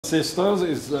Sisters,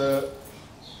 it's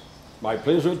my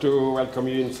pleasure to welcome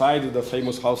you inside the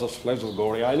famous House of Slaves of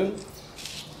Goree Island,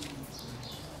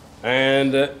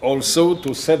 and also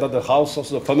to say that the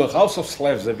former House of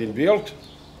Slaves have been built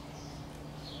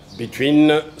between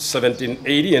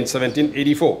 1780 and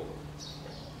 1784.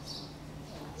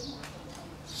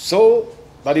 So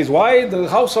that is why the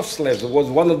House of Slaves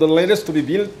was one of the latest to be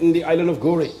built in the island of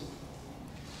Goree.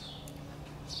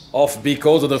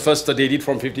 Because the first dated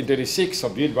from 1536,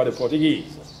 built by the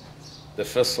Portuguese, the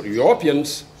first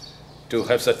Europeans to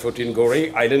have set foot in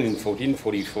Goree Island in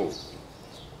 1444.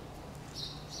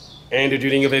 And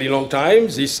during a very long time,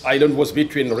 this island was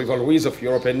between rivalries of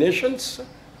European nations,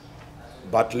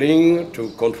 battling to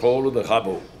control the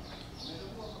harbor.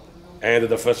 And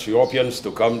the first Europeans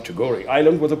to come to Goree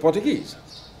Island were the Portuguese,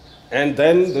 and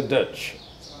then the Dutch,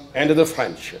 and the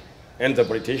French, and the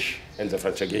British, and the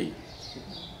French again.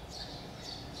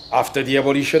 After the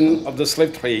abolition of the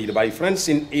slave trade by France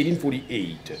in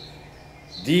 1848,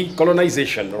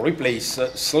 decolonization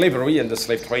replaced slavery and the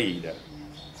slave trade.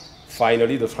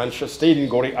 Finally, the French stayed in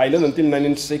Goree Island until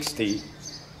 1960,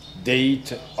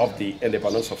 date of the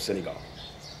independence of Senegal.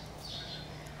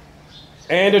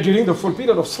 And during the full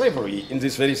period of slavery in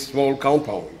this very small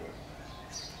compound,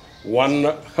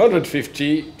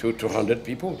 150 to 200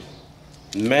 people,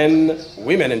 men,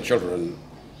 women, and children,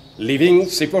 living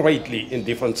separately in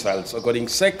different cells according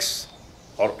sex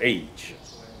or age.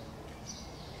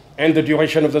 And the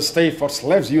duration of the stay for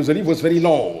slaves usually was very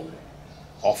long,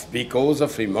 because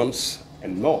of 3 months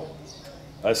and more,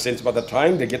 since by the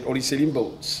time they get only sailing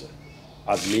boats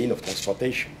as means of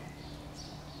transportation.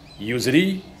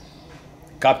 Usually,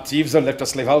 captives left the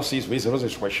slave houses with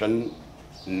registration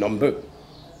number,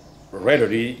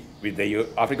 rarely with their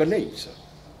African names.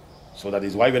 So that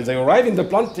is why when they arrived in the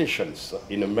plantations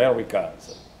in America,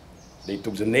 they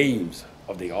took the names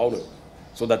of the owner.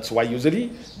 So that's why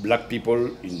usually black people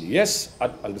in the US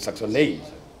had Anglo-Saxon names.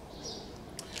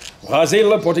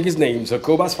 Brazil, Portuguese names,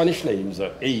 Cuba, Spanish names,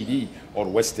 AD or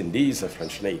West Indies,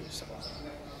 French names.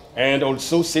 And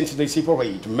also since they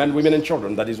separate men, women, and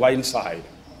children, that is why inside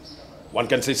one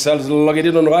can say cells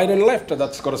located on right and left.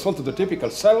 That corresponds to the typical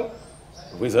cell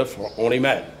reserved for only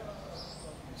men.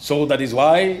 So that is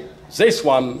why this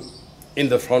one in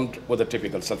the front was a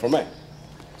typical cell for men.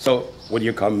 So would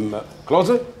you come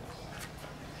closer?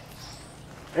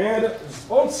 And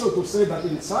also to say that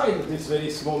inside this very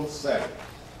small cell,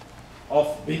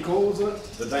 because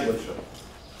the dimension,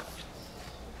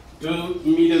 2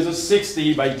 meters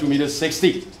 60 by 2 meters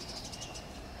 60,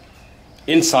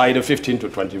 inside 15 to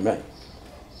 20 men.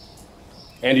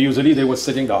 And usually they were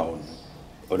sitting down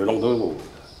along the wall,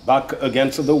 back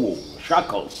against the wall,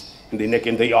 shackles in the neck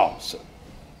and the arms.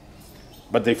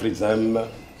 But they freed them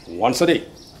once a day,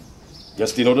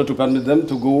 just in order to permit them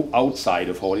to go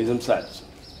outside for themselves.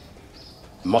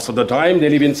 Most of the time they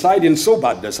live inside in so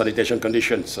bad sanitation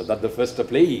conditions that the first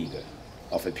plague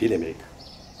of epidemic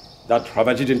that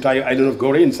ravaged the entire island of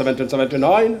Goree in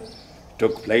 1779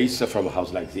 took place from a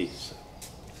house like this.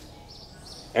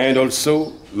 And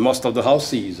also most of the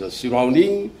houses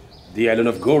surrounding the island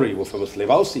of Goree were famous slave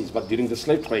houses, but during the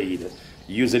slave trade,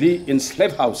 usually in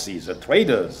slave houses,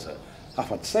 traders have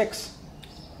had sex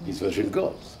with virgin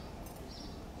girls.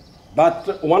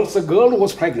 But once a girl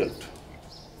was pregnant,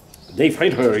 they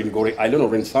freed her in Goree Island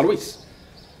or in Saint Louis.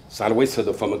 Saint Louis is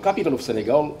the former capital of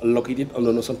Senegal, located on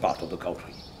the northern part of the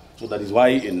country. So that is why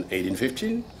in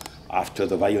 1815, after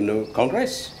the Bayonne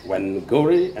Congress, when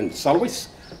Goree and Saint Louis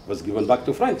was given back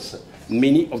to France,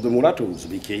 many of the mulattoes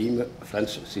became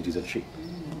French citizenship.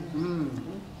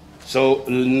 So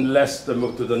let's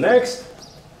move to the next.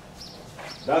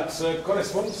 That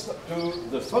corresponds to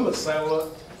the former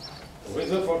cell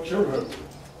reserved for children.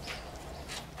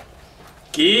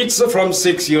 Kids from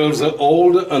 6 years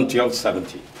old until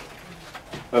 70.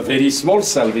 A very small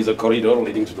cell with a corridor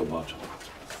leading to the bottom.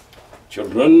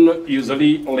 Children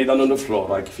usually lay down on the floor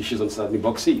like fishes on sardine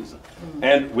boxes.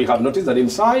 And we have noticed that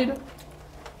inside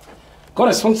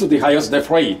corresponds to the highest death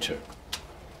rate.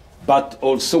 But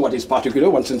also what is particular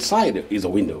once inside is the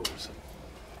windows.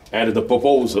 And the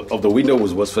purpose of the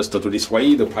windows was first to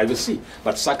destroy the privacy,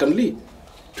 but secondly,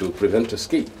 to prevent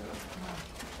escape.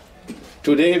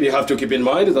 Today we have to keep in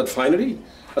mind that finally,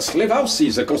 a slave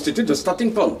houses constitute the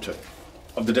starting point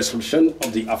of the destruction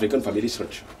of the African family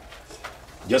structure.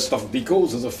 Just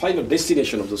because the final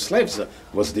destination of the slaves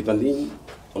was depending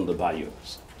on the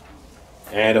buyers.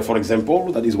 And for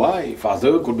example, that is why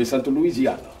father could be sent to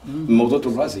Louisiana, mother to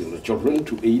Brazil, children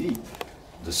to Haiti.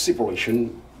 The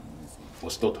separation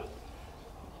was total.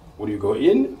 Will you go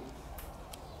in?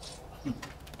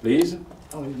 Please?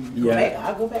 Oh, you go back.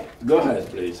 I'll go back. Go ahead,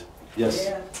 please.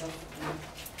 Yes.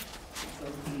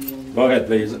 Go ahead,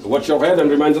 please. Watch your head and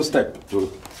remind the step.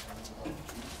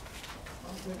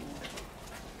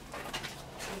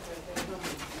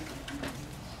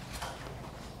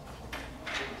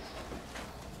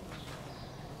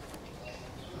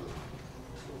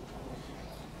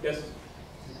 Yes.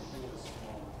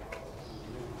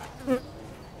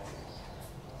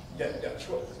 Yeah,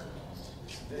 sure.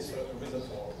 This is a reason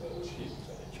for the sheep.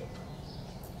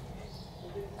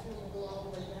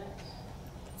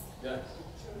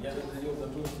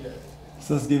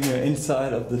 So let's give you an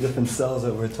insight of the different cells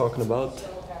that we're talking about.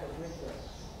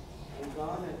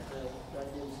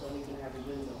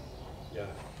 Yeah.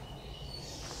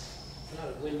 It's not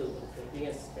a window, but it's a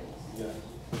bare space. Yeah.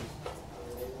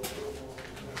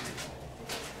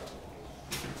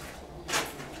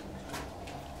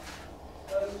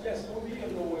 Yes, we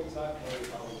don't know exactly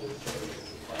how this is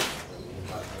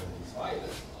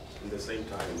in the same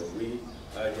time, we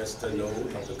just know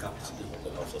that the capacity of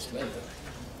the house of slave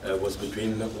was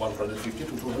between 150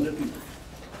 to 200 people,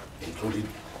 including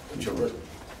children.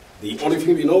 The only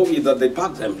thing we know is that they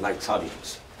packed them like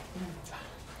sardines.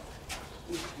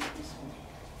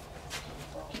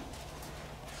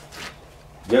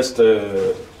 Just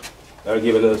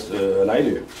giving us an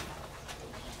idea.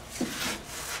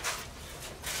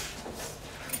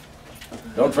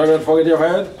 Don't forget your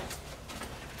head.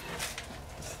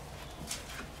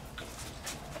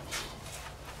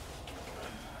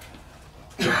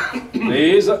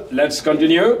 Please, let's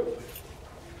continue.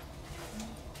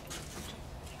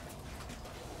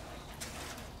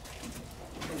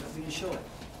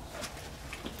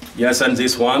 Yes, and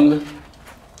this one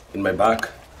in my back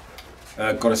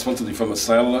corresponds to the famous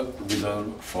cell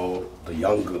reserved for the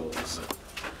young girls.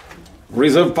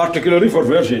 Reserved particularly for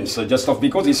virgins, just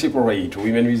because they separate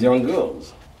women with young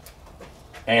girls.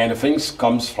 And things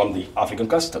comes from the African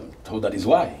custom, so that is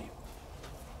why.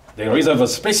 They reserve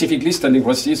specifically standing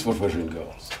places for virgin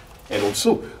girls. And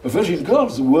also, virgin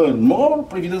girls were more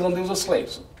privileged than the other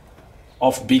slaves,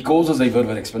 because they were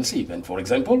very expensive. And for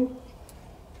example,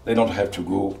 they don't have to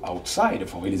go outside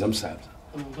for really themselves.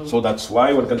 So that's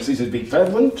why one can see this big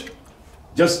pavement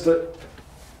just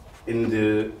in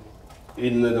the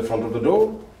front of the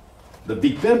door. The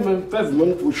big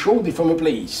pavement will show the former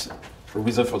place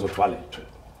reserved for the toilet.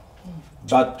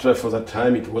 But for that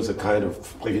time, it was a kind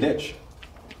of privilege.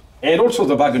 And also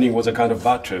the bargaining was a kind of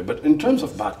barter. But in terms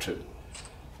of barter,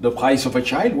 the price of a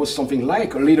child was something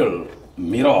like a little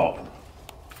mirror.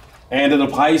 And the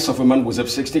price of a man was of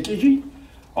 60 kg,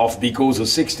 because the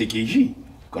 60 kg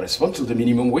corresponds to the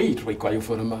minimum weight required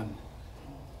for a man.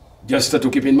 Just to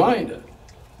keep in mind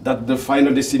that the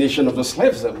final destination of the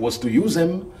slaves was to use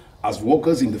them as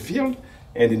workers in the field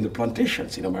and in the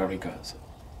plantations in Americas.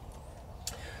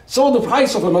 So the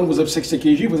price of a man was of 60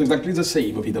 kg was exactly the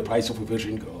same with the price of a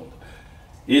virgin girl.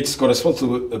 It corresponds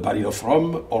to a barrel of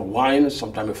rum or wine,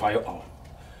 sometimes a firearm.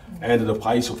 And the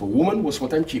price of a woman was 4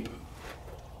 times cheaper.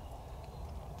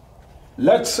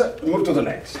 Let's move to the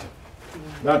next.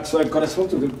 That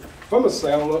corresponds to the famous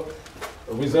cell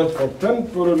reserved for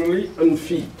temporarily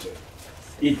unfit.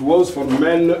 It was for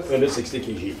men under 60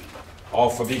 kg,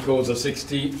 because the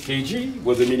 60 kg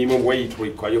was the minimum weight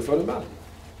required for a man.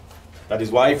 That is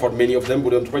why for many of them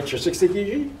wouldn't reach 60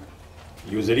 kg.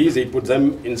 Usually they put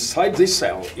them inside this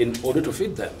cell in order to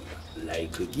feed them,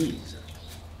 like geese.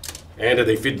 And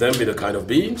they feed them with a kind of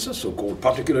beans, so-called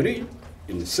particularly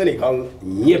in Senegal,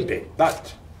 nyebe.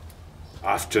 But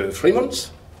after 3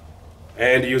 months,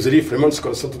 and usually 3 months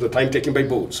correspond to the time taken by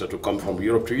boats to come from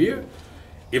Europe to here,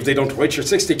 if they don't reach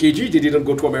 60 kg, they didn't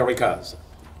go to Americas.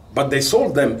 But they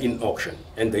sold them in auction,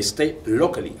 and they stay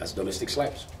locally as domestic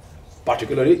slaves,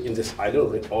 particularly in this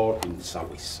island or in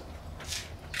South.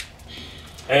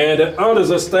 And under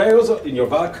the stairs in your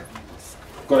back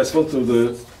correspond to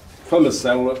the famous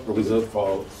cell reserved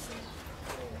for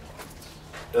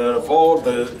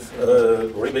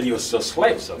the rebellious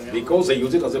slaves, because they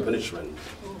use it as a punishment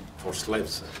for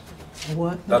slaves.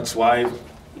 What? That's why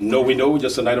we know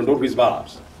just an iron door with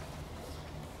bars.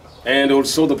 And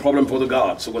also the problem for the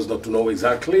guards was not to know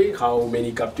exactly how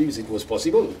many captives it was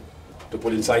possible to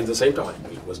put inside at the same time.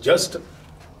 It was just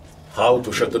how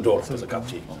to shut the door for the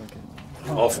captive.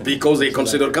 Because they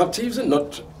consider captives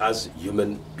not as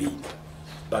human beings,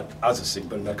 but as a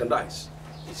simple merchandise.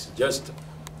 It's just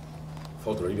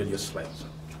for the rebellious slaves.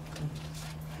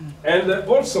 And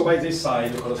also by this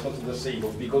side corresponds to the same,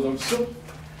 because also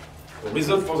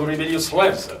reserved for the rebellious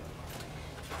slaves.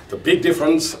 The big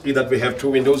difference is that we have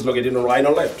 2 windows located on right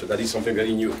and left. That is something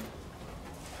very new.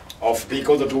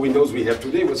 Because the 2 windows we have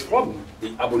today was from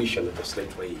the abolition of the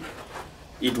slave trade.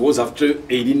 It was after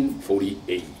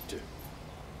 1848.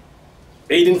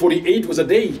 1848 was a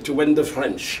date when the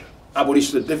French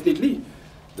abolished definitely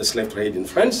the slave trade in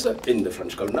France, in the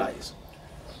French colonies.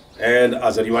 And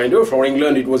as a reminder, for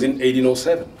England, it was in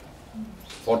 1807.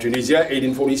 For Tunisia,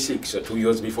 1846, 2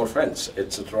 years before France,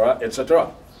 etc.,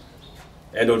 etc.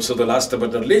 And also the last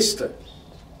but not least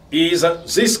is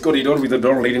this corridor with the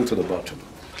door leading to the bottom.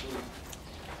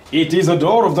 It is a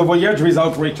door of the voyage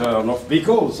without return, of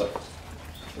because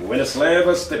when a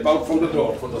slave steps out from the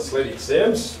door for the slave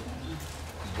exams,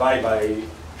 bye-bye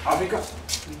Africa,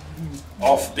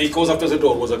 of because after the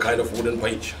door was a kind of wooden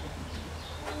bridge.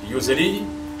 Usually,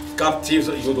 captives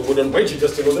use the wooden bridge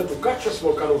just in order to catch a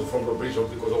small canoe from the bridge or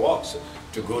because of rocks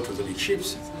to go to the big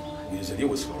ships. Usually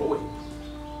was far away.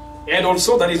 And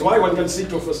also that is why one can see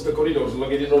two first the corridors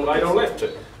located on right or left,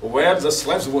 where the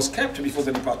slaves was kept before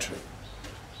the departure.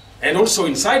 And also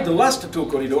inside the last two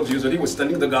corridors usually was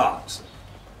standing the guards.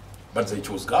 But they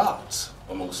chose guards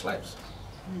among slaves.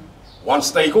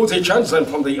 Once they go, they change them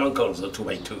from the ankles 2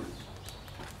 by 2.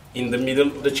 In the middle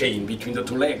of the chain between the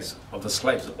two legs of the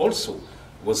slaves also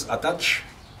was attached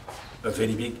a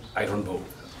very big iron bowl,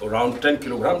 around 10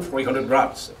 kilograms, 300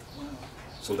 grams.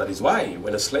 So that is why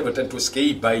when a slave attempts to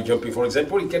escape by jumping, for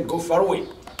example, he can go far away.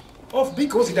 Or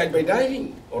because he died by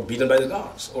diving, or beaten by the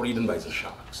guards, or eaten by the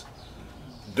sharks.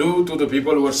 Due to the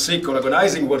people who were sick or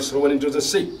agonizing were thrown into the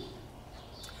sea.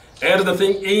 And the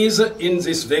thing is, in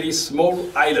this very small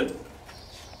island,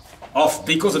 of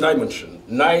because the dimension,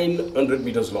 900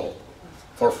 meters long,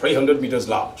 for 300 meters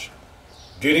large.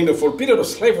 During the full period of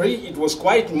slavery, it was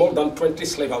quite more than 20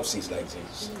 slave houses like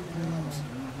this.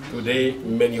 Today,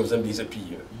 many of them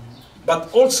disappeared.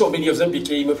 But also many of them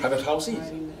became private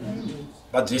houses.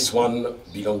 But this one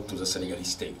belonged to the Senegalese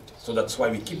state. So that's why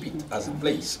we keep it as a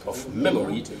place of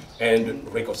memory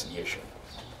and reconciliation.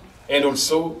 And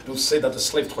also to say that the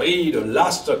slave trade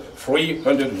lasted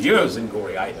 300 years in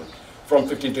Goree Island, from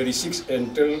 1536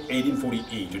 until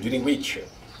 1848, during which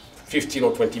 15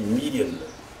 or 20 million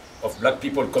of black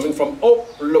people coming from all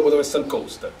over the western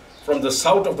coast, from the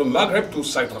south of the Maghreb to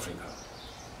South Africa,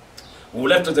 who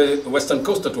left the western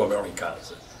coast to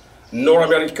Americas, North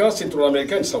America, Central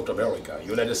America, and South America,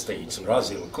 United States,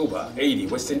 Brazil, Cuba, Haiti,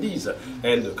 West Indies,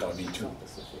 and the Caribbean too.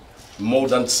 More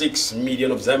than 6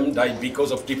 million of them died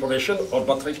because of deprivation or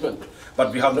bad treatment.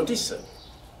 But we have noticed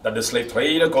that the slave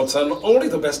trade concerned only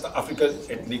the best African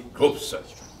ethnic groups,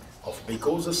 of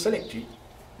because selected.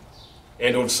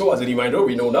 And also, as a reminder,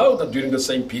 we know now that during the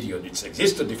same period it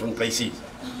existed different places.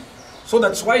 So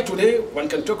that's why today one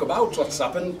can talk about what's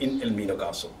happened in Elmina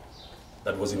Castle,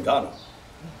 that was in Ghana.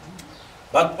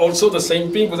 But also the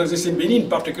same thing was existing in Benin,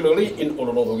 particularly in all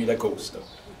along the Wida coast.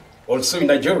 Also in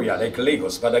Nigeria, like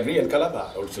Lagos, Badagry, and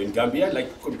Calabar. Also in Gambia,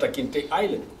 like Kunta Kinte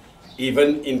Island.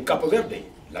 Even in Cape Verde,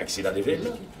 like Sierra de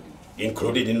Vela.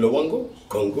 Included in Luango,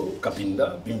 Congo,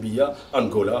 Cabinda, Bimbia,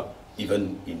 Angola,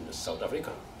 even in South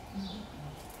Africa.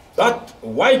 But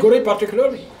why Goree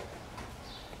particularly?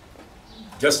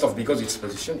 Just because it's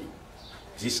positioning.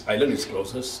 This island is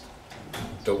closest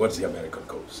towards the American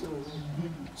coast.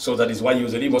 So that is why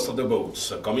usually most of the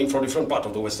boats coming from different parts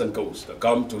of the western coast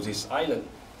come to this island.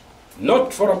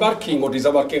 Not for embarking or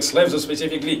disembarking slaves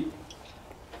specifically.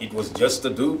 It was just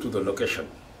due to the location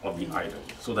of the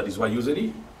island. So that is why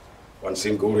usually, once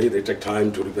in Goree, they take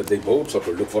time to repair their boats or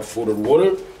to look for food and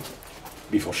water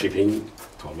before shipping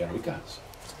to Americas.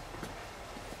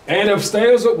 And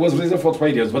upstairs was reserved for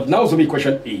traders. But now the big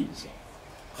question is,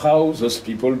 how those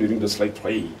people during the slave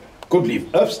trade could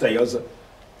live upstairs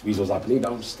with what's happening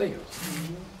downstairs.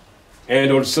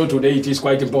 And also today it is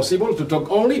quite impossible to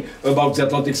talk only about the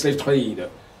Atlantic slave trade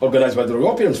organized by the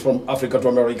Europeans from Africa to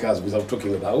Americas without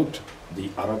talking about the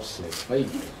Arab slave trade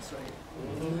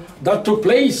that took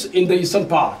place in the eastern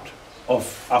part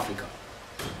of Africa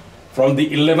from the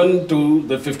 11th to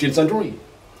the 15th century.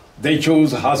 They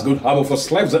chose as good harbor for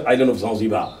slaves the island of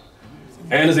Zanzibar.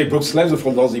 And they brought slaves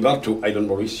from Zanzibar to island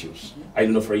Mauritius,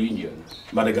 island of Reunion,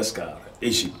 Madagascar,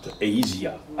 Egypt,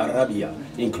 Asia, Arabia,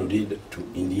 included to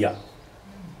India.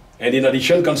 And in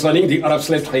addition, concerning the Arab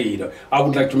slave trade, I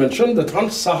would like to mention the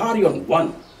trans-Saharan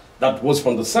one that was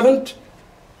from the 7th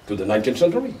to the 19th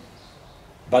century.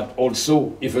 But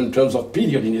also, if in terms of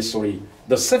period in history,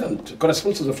 the 7th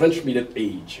corresponds to the French Middle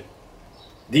Age.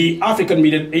 The African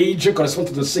Middle Age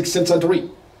corresponds to the 16th century.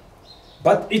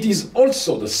 But it is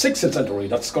also the 16th century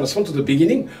that corresponds to the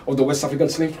beginning of the West African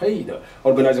slave trade,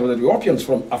 organized by the Europeans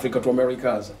from Africa to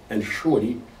Americas. And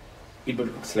surely, it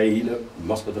would explain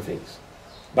most of the things.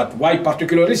 But why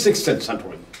particularly 16th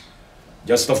century?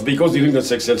 Just because during the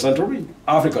 16th century,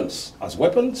 Africans, as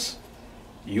weapons,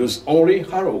 used only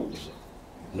arrows,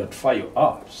 not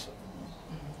firearms.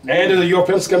 And the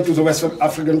Europeans came to the West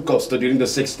African coast during the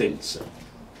 16th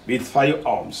with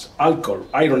firearms, alcohol,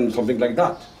 iron, and something like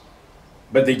that.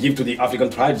 But they give to the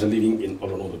African tribes living in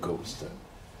all along the coast.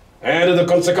 And the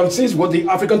consequences were the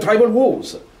African tribal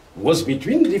wars was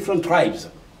between different tribes,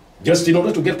 just in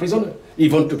order to get prisoners,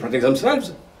 even to protect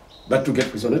themselves, but to get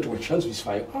prisoners to exchange with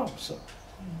firearms.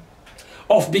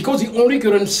 Because the only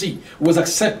currency was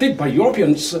accepted by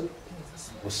Europeans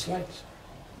was slaves.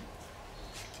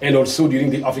 And also during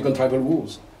the African tribal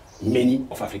wars, many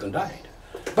of Africans died.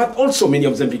 But also many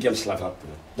of them became slaves after.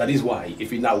 That is why,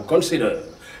 if we now consider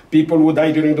people who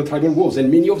died during the tribal wars, and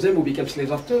many of them who became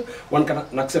slaves after, one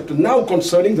can accept now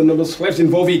concerning the number of slaves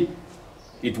involved.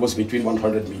 It was between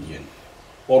 100 million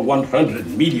or 100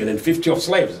 million and 50 of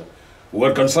slaves who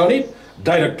were concerned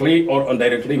directly or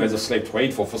indirectly with the slave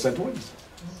trade for 4 centuries.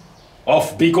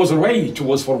 Because the rate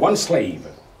was for one slave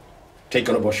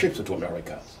taken aboard ships to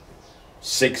America.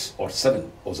 6 or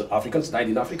 7 of the Africans died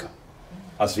in Africa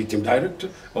as victim direct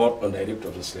or indirect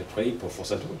of the slave trade for 4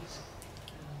 centuries.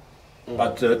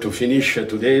 But to finish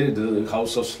today, the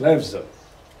House of Slaves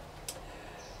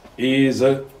is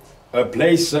a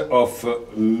place of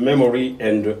memory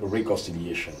and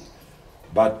reconciliation.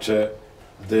 But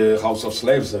the House of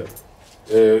Slaves,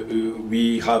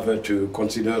 we have to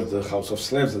consider the House of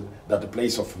Slaves that a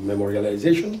place of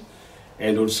memorialization,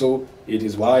 and also it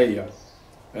is why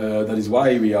that is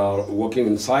why we are working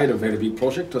inside a very big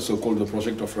project, so-called the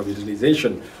project of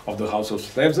revitalization of the House of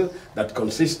Slaves, that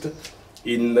consists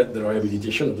in the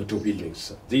rehabilitation of the 2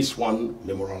 buildings. This one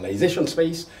memorialization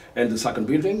space, and the second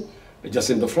building, just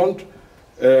in the front,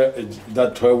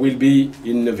 that will be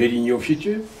in the very near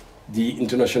future, the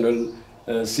International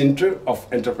Center of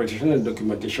Interpretation and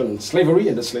Documentation on Slavery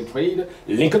and the Slave Trade,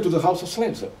 linked to the House of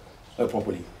Slaves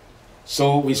properly.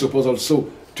 So we suppose also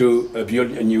to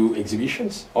build a new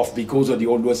exhibitions because the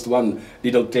oldest one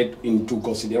didn't take into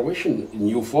consideration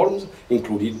new forms,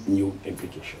 including new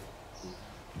implications.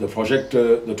 The project,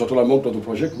 the total amount of the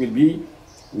project will be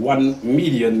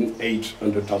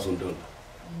 $1,800,000.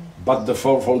 But the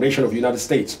foundation of the United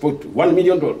States put $1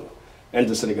 million, and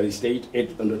the Senegalese state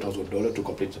 $800,000 to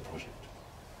complete the project.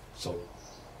 So,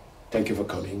 thank you for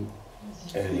coming,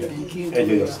 and enjoy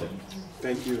your stay.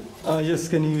 Thank you. Yes,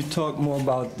 can you talk more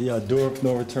about the door of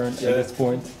no return at this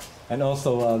point? And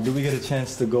also, do we get a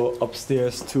chance to go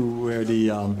upstairs to where the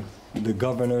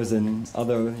governors and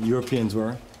other Europeans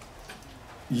were?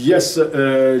 Yes, but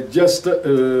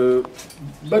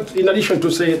in addition to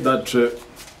say that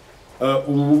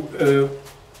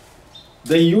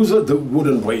they use the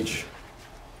wooden bridge.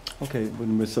 Okay,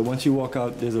 so once you walk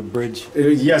out, there's a bridge.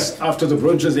 Yes, after the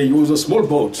bridge, they use a small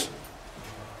boat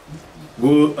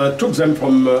who took them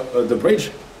from the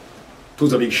bridge to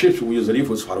the big ships who usually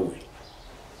was far away.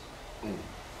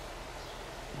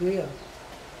 Yeah.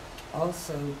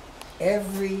 Also,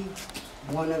 every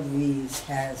one of these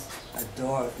has a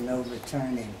door of no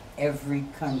return in every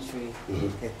country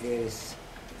that there's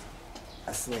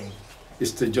a slave.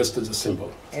 It's just as a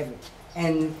symbol.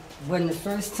 And when the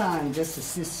first time, just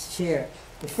to share,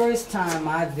 the first time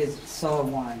I saw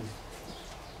one,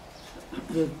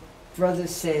 the brother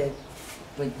said,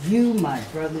 "But you, my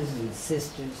brothers and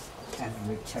sisters, have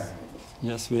returned."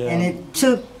 Yes, we have. And it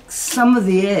took some of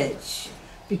the edge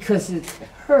because it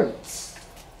hurts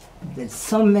that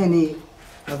so many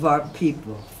of our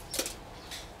people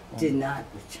did not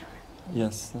return.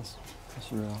 Yes, that's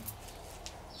real.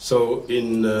 So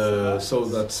so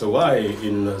that's why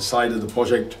inside of the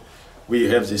project we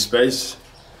have this space.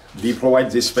 We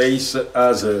provide this space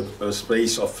as a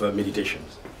space of meditation,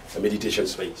 a meditation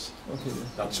space. Okay.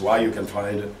 That's why you can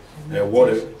find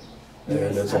water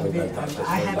and something like that.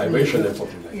 That's vibration and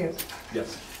something like that.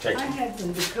 Yes. Thank you. I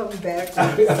happened to come back.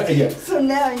 Yes. So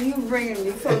now you bringing me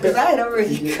food because I had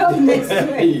already come next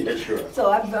week. Yeah, sure.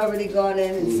 So I've already gone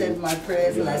in and said my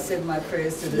prayers, and I said my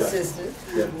prayers to the sisters.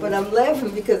 Yeah. But I'm laughing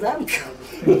because I'm coming.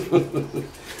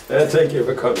 Thank you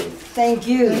for coming. Thank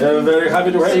you. I'm very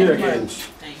happy to have you again.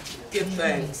 Thank you. Give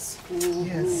thanks.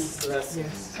 Yes.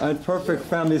 Blessings. All right, perfect,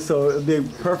 family. So it'll be a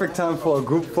perfect time for a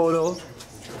group photo.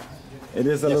 It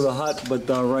is a little hot, but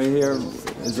right here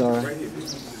is our...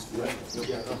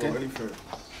 Okay.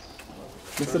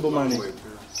 Mr. Bomani.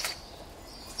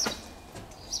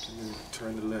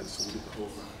 Turn the lens so we get the whole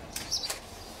ride.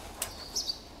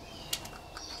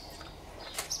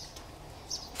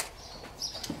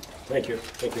 Thank you.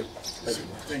 Thank you. Thank you.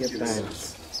 Thank you.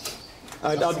 Thanks.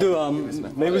 I'll do,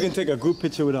 maybe we can take a group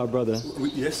picture with our brother.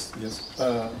 Yes, yes.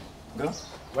 Go.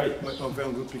 Wait. On fait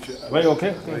un group picture. Wait,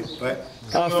 okay. Ouais.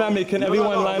 Family, can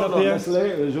everyone line up here?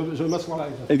 Je m'assois là.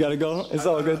 You gotta go? It's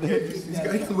all good.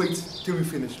 I can wait till we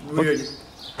finish. We're ready.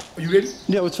 Are you ready?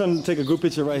 Yeah, we're trying to take a group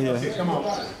picture right here. Okay, come on.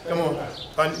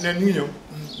 And then you know,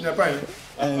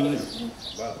 And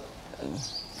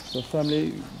the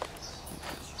family.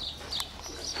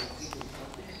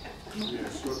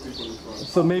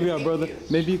 So maybe our brother,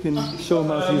 maybe you can show him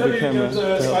how to use the camera to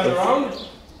help slide us.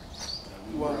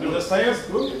 around. Do the stairs.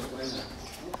 Good.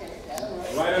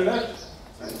 Right and left.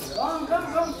 Come,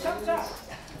 chop, chop.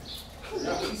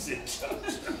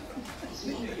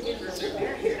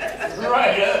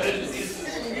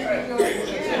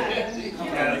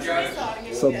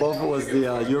 So above was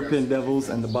the European devils,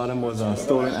 and the bottom was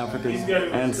stolen African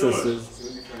ancestors.